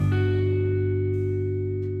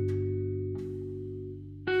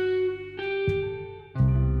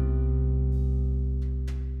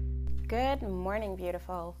Good morning,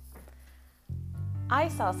 beautiful. I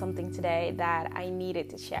saw something today that I needed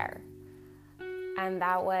to share, and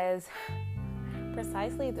that was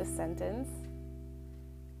precisely this sentence.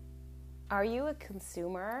 Are you a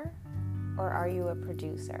consumer or are you a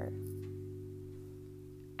producer?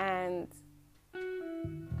 And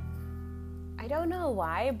I don't know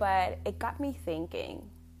why, but it got me thinking,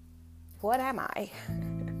 what am I?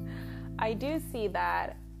 I do see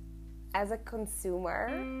that as a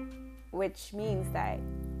consumer, which means that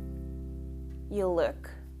you look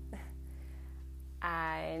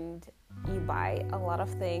and you buy a lot of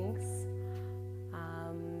things,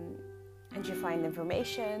 and you find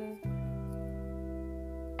information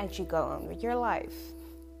and you go on with your life.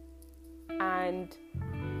 And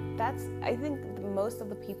I think most of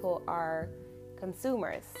the people are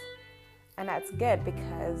consumers, and that's good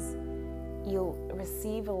because you'll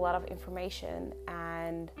receive a lot of information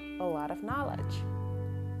and a lot of knowledge.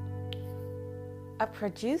 A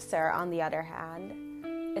producer, on the other hand,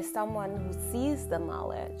 is someone who sees the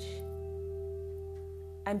knowledge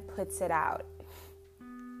and puts it out.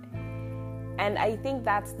 And I think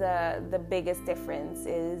that's the biggest difference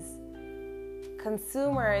is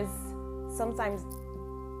consumers sometimes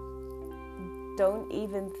don't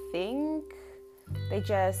even think. They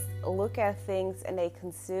just look at things and they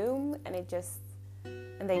consume and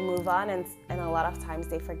they move on, and a lot of times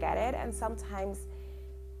they forget it, and sometimes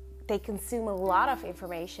they consume a lot of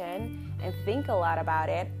information and think a lot about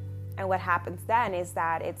it, and what happens then is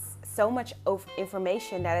that it's so much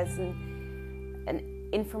information that it's an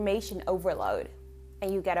information overload,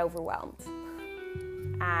 and you get overwhelmed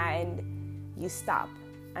and you stop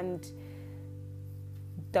and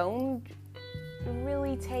don't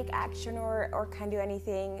really take action or can do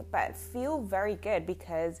anything but feel very good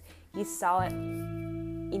because you saw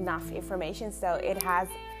enough information. So it has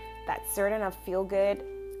that certain of feel good.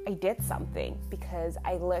 I did something because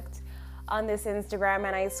I looked on this Instagram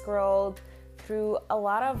and I scrolled through a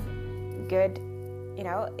lot of good,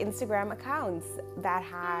 Instagram accounts that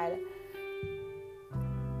had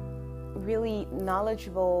really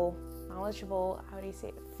knowledgeable, how do you say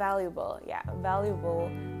it? Valuable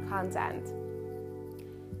content.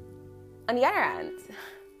 On the other hand,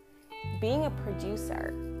 being a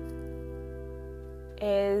producer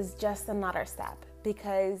is just another step,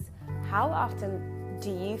 because how often do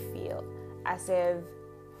you feel as if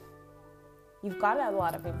you've got a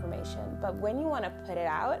lot of information, but when you want to put it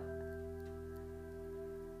out,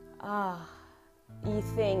 you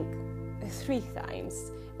think 3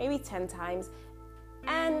 times, maybe 10 times,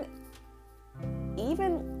 and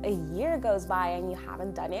even a year goes by and you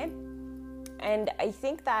haven't done it. And I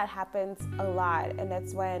think that happens a lot, and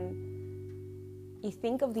that's when you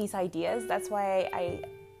think of these ideas. That's why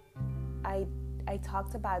I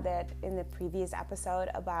talked about that in the previous episode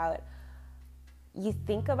about you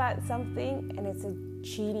think about something and it's a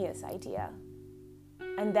genius idea,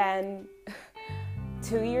 and then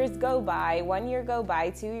 2 years go by, 1 year go by,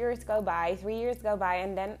 2 years go by, 3 years go by,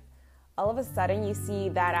 and then all of a sudden you see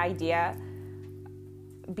that idea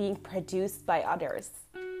being produced by others.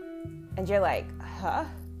 And you're like, I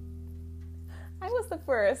was the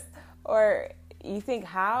first. Or you think,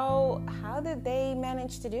 how did they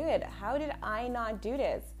manage to do it? How did I not do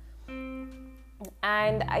this?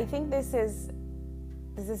 And I think this is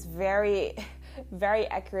very, very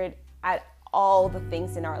accurate at all the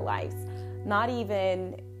things in our lives. Not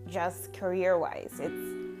even just career-wise.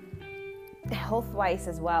 It's health-wise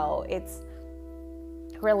as well. It's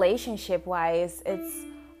relationship-wise. It's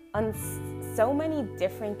on so many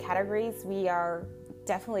different categories. We are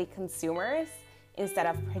definitely consumers instead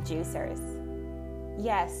of producers.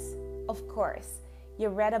 Yes, of course, you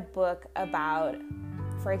read a book about,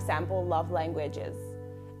 for example, love languages,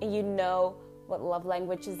 and you know what love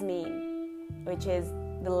languages mean, which is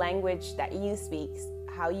the language that you speak,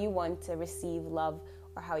 how you want to receive love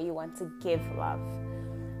or how you want to give love.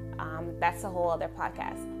 That's a whole other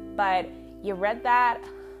podcast. But you read that,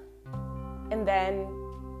 and then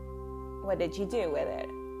what did you do with it?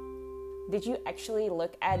 Did you actually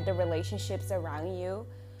look at the relationships around you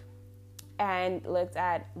and looked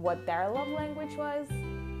at what their love language was?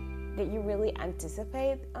 Did you really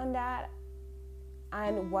anticipate on that?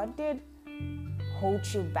 And what did hold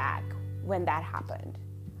you back when that happened?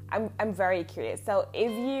 I'm very curious. So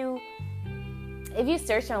if you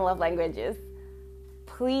search on love languages,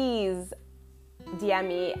 please DM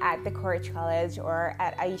me at the Courage College or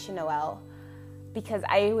at Aisha Noel, because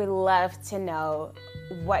I would love to know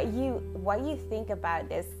what you think about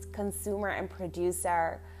this consumer and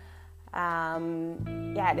producer,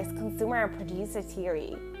 this consumer and producer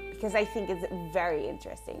theory, because I think it's very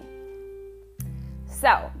interesting.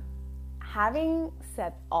 So, having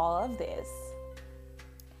said all of this,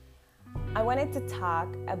 I wanted to talk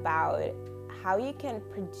about how you can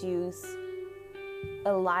produce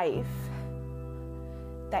a life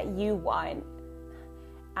that you want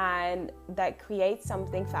and that creates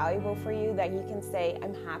something valuable for you, that you can say,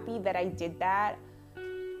 I'm happy that I did that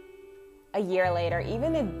a year later,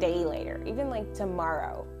 even a day later, even like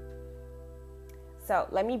tomorrow. So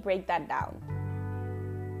let me break that down.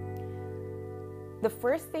 The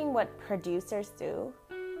first thing what producers do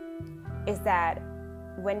is that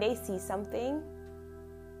when they see something,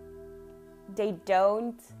 they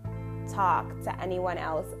don't talk to anyone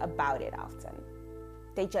else about it often.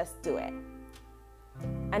 They just do it.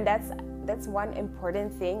 And that's one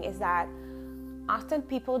important thing, is that often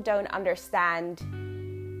people don't understand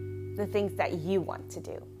the things that you want to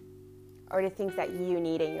do or the things that you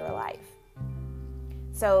need in your life.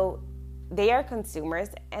 So they are consumers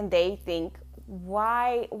and they think,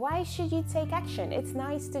 why should you take action? It's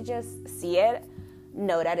nice to just see it,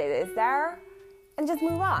 know that it is there, and just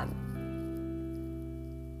move on.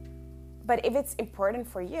 But if it's important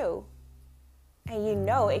for you, and you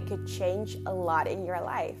know it could change a lot in your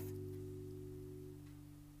life,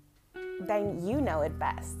 then you know it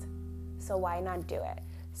best. So why not do it?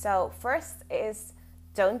 So first is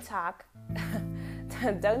don't talk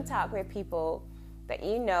with people that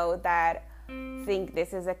you know that think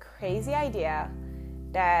this is a crazy idea,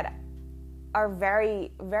 that are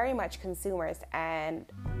very, very much consumers and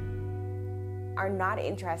are not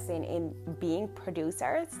interested in being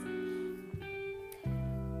producers.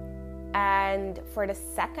 And for the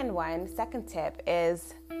second tip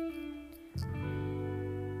is,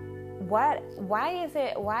 why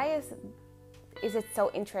is it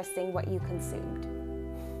so interesting what you consumed?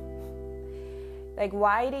 Like,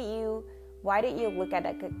 why did you look at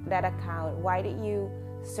that account? Why did you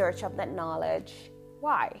search up that knowledge?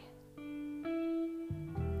 Why?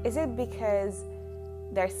 Is it because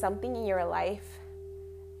there's something in your life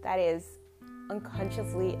that is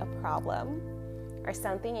unconsciously a problem, or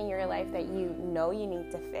something in your life that you know you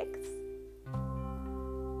need to fix?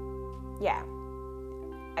 Yeah,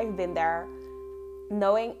 I've been there,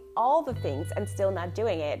 knowing all the things and still not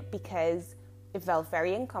doing it because it felt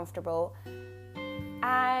very uncomfortable.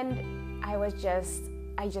 And I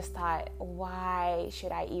just thought, why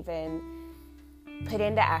should I even put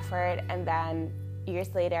in the effort? And then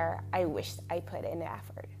years later, I wished I put in the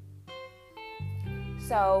effort.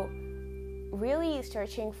 So really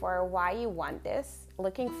searching for why you want this,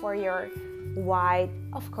 looking for your why,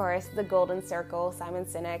 of course, the golden circle, Simon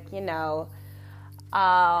Sinek,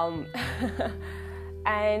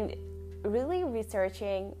 and really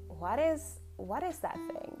researching what is that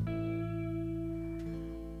thing.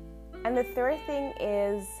 And the third thing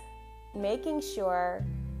is making sure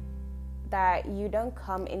that you don't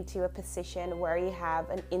come into a position where you have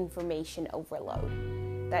an information overload,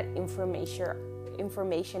 that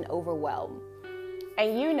information overwhelm.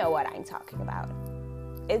 And you know what I'm talking about.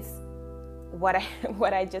 It's what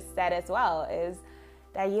I just said as well, is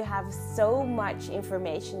that you have so much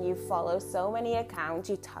information, you follow so many accounts,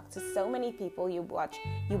 you talk to so many people, you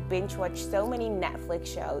binge watch so many Netflix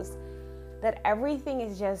shows, that everything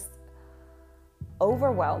is just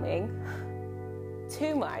overwhelming,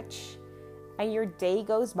 too much, and your day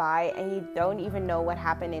goes by and you don't even know what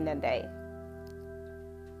happened in the day.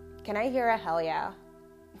 Can I hear a hell yeah?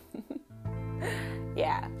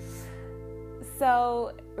 Yeah.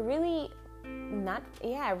 So really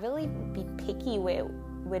be picky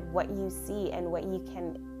with what you see and what you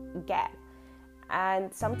can get.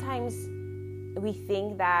 And sometimes we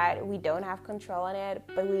think that we don't have control on it,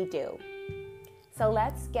 but we do. So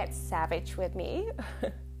let's get savage with me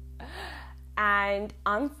and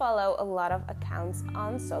unfollow a lot of accounts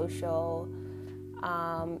on social.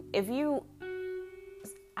 If you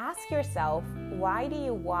ask yourself, why do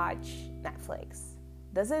you watch Netflix?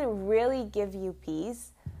 Does it really give you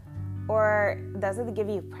peace, or does it give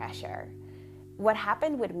you pressure? What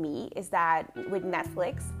happened with me is that with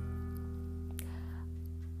Netflix,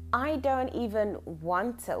 I don't even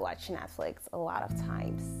want to watch Netflix a lot of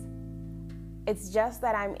times. It's just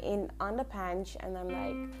that I'm on the bench and I'm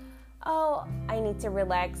like, oh, I need to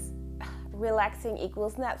relax. Relaxing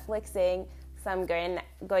equals Netflixing, so I'm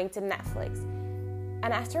going to Netflix.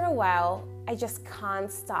 And after a while, I just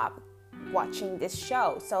can't stop watching this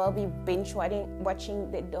show. So I'll be binge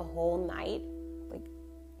watching the whole night. Like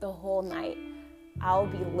the whole night, I'll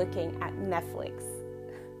be looking at Netflix.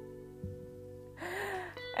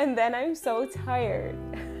 And then I'm so tired.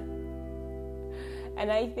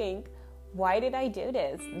 And I think, why did I do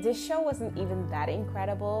this? This show wasn't even that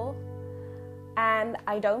incredible. And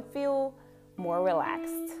I don't feel more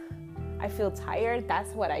relaxed. I feel tired.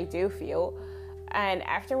 That's what I do feel. And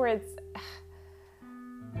afterwards,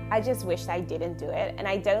 I just wished I didn't do it. And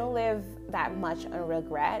I don't live that much on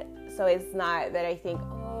regret. So it's not that I think,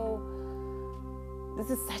 oh,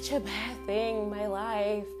 this is such a bad thing in my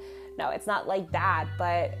life. No, it's not like that.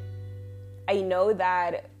 But I know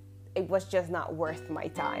that it was just not worth my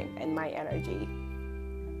time and my energy.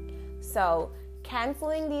 So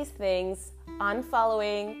canceling these things,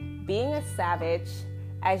 unfollowing, being as savage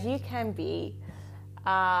as you can be,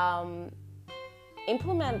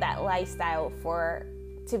 implement that lifestyle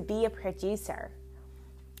to be a producer.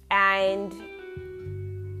 And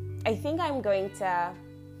I think I'm going to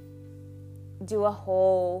do a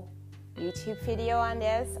whole YouTube video on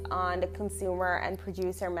this, on the consumer and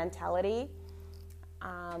producer mentality.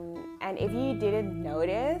 And if you didn't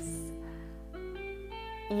notice,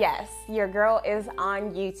 yes, your girl is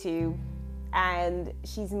on YouTube and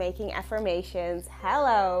she's making affirmations.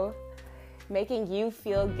 Hello, making you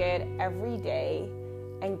feel good every day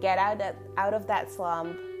and get out of that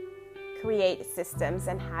slump, create systems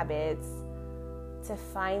and habits to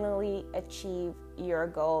finally achieve your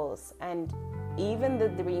goals and even the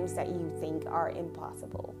dreams that you think are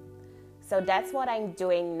impossible. So that's what I'm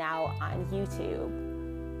doing now on YouTube.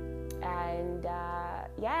 And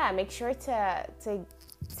make sure to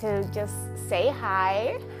just say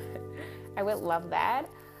hi. I would love that.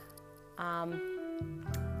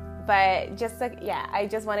 But I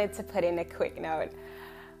just wanted to put in a quick note.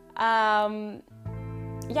 So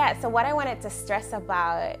what I wanted to stress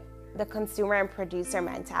about the consumer and producer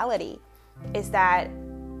mentality is that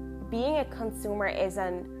being a consumer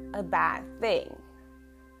isn't a bad thing,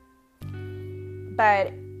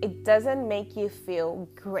 but it doesn't make you feel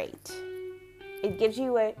great. It gives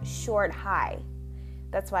you a short high.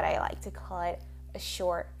 That's what I like to call it, a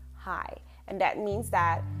short high. And that means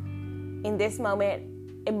that in this moment,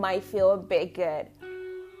 it might feel a bit good,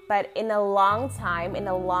 but in a long time, in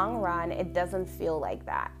the long run, it doesn't feel like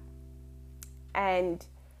that. And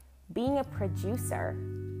being a producer,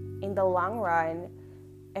 in the long run,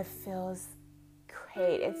 it feels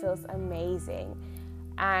great. It feels amazing.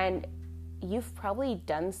 And you've probably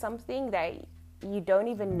done something that you don't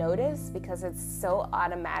even notice because it's so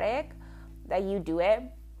automatic that you do it.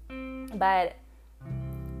 But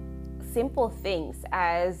simple things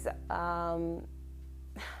as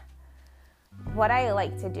what I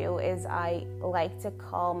like to do is I like to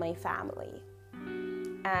call my family.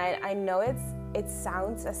 And I know it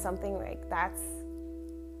sounds as something like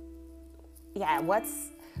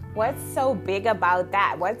what's so big about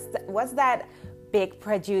that? What's that big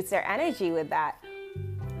producer energy with that?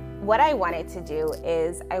 What I wanted to do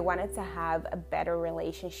is I wanted to have a better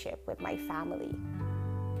relationship with my family.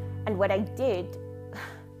 And what I did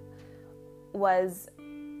was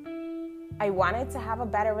I wanted to have a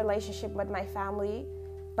better relationship with my family,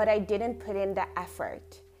 but I didn't put in the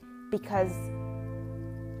effort because,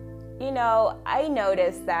 I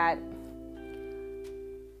noticed that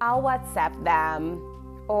I'll WhatsApp them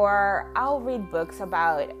or I'll read books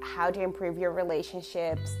about how to improve your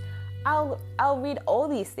relationships. I'll read all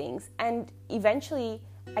these things, and eventually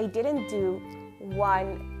I didn't do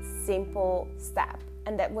one simple step,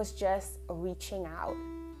 and that was just reaching out.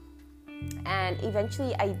 And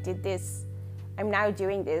eventually I did this. I'm now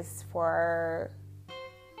doing this I'm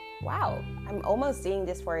almost doing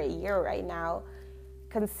this for a year right now,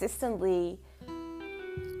 consistently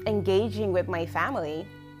engaging with my family.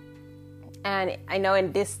 And I know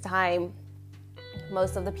in this time,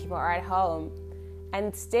 most of the people are at home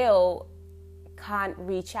and still can't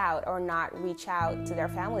reach out or not reach out to their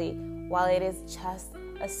family, while it is just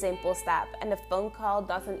a simple step. And the phone call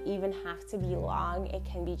doesn't even have to be long. It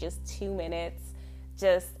can be just 2 minutes.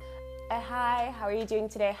 Just a hi, how are you doing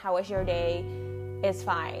today? How was your day? It's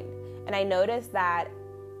fine. And I noticed that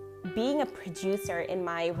being a producer in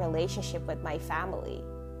my relationship with my family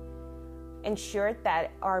ensured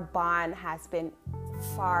that our bond has been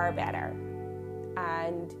far better.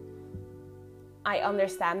 And I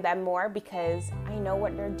understand them more because I know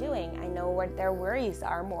what they're doing. I know what their worries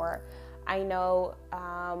are more. I know,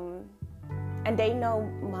 and they know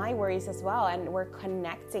my worries as well. And we're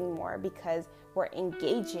connecting more because we're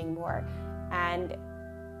engaging more. And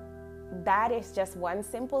that is just one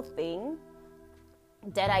simple thing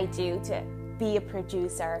that I do to be a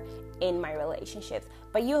producer in my relationships.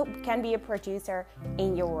 But you can be a producer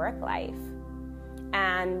in your work life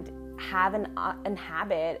and have an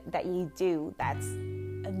habit that you do that's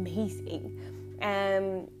amazing.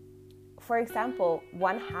 For example,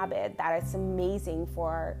 one habit that is amazing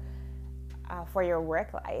for your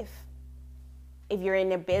work life, if you're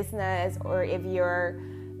in a business or if you're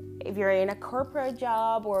if you're in a corporate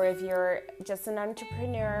job, or if you're just an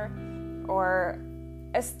entrepreneur or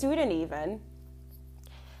a student even,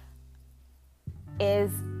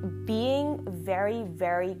 is being very,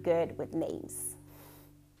 very good with names.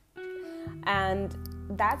 And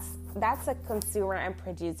that's a consumer and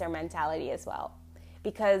producer mentality as well,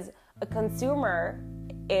 because a consumer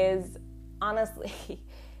is honestly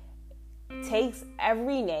takes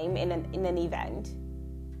every name in an event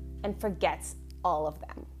and forgets all of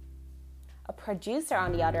them. A producer,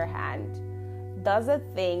 on the other hand, does a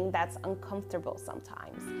thing that's uncomfortable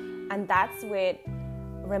sometimes, and that's with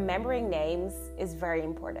remembering names is very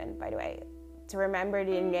important, by the way. To remember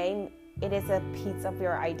the name, it is a piece of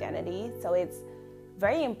your identity, so it's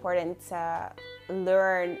very important to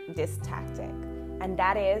learn this tactic. And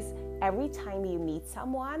that is, every time you meet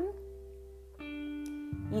someone,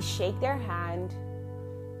 you shake their hand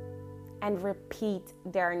and repeat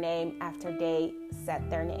their name after they said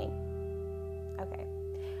their name. Okay.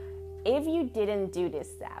 If you didn't do this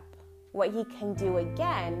step, what you can do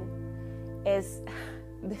again is,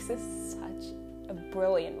 this is such a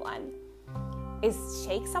brilliant one, is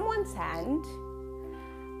shake someone's hand,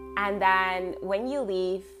 and then when you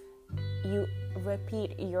leave, you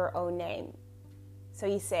repeat your own name. So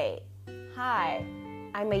you say, "Hi,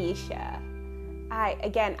 I'm Aisha.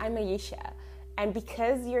 I'm Aisha." And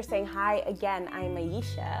because you're saying, "Hi, again, I'm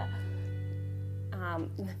Aisha,"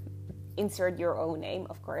 insert your own name,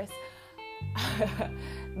 of course,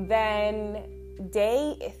 then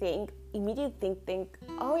they immediately think,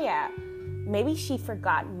 "Oh yeah, maybe she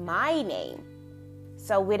forgot my name."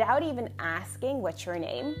 So without even asking what's your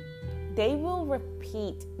name, they will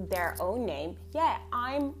repeat their own name. "Yeah,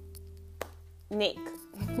 I'm Nick,"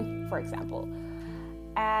 for example.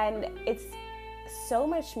 And it's so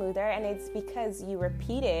much smoother, and it's because you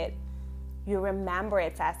repeat it, you remember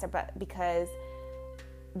it faster, but because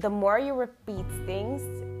the more you repeat things,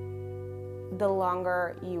 the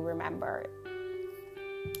longer you remember.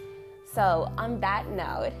 So on that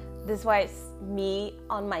note, this was me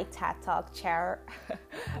on my TED Talk chair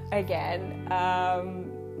again.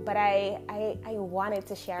 But I wanted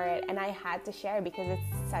to share it, and I had to share it because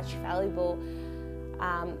it's such valuable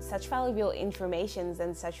informations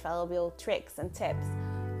and such valuable tricks and tips.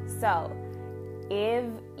 So if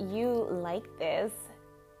you like this,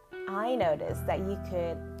 I noticed that you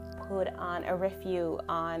could put on a review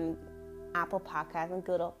on Apple Podcasts and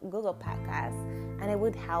Google Podcasts, and it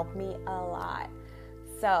would help me a lot.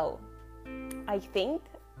 So I think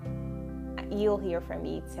you'll hear from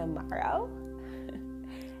me tomorrow.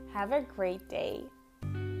 Have a great day.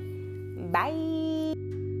 Bye.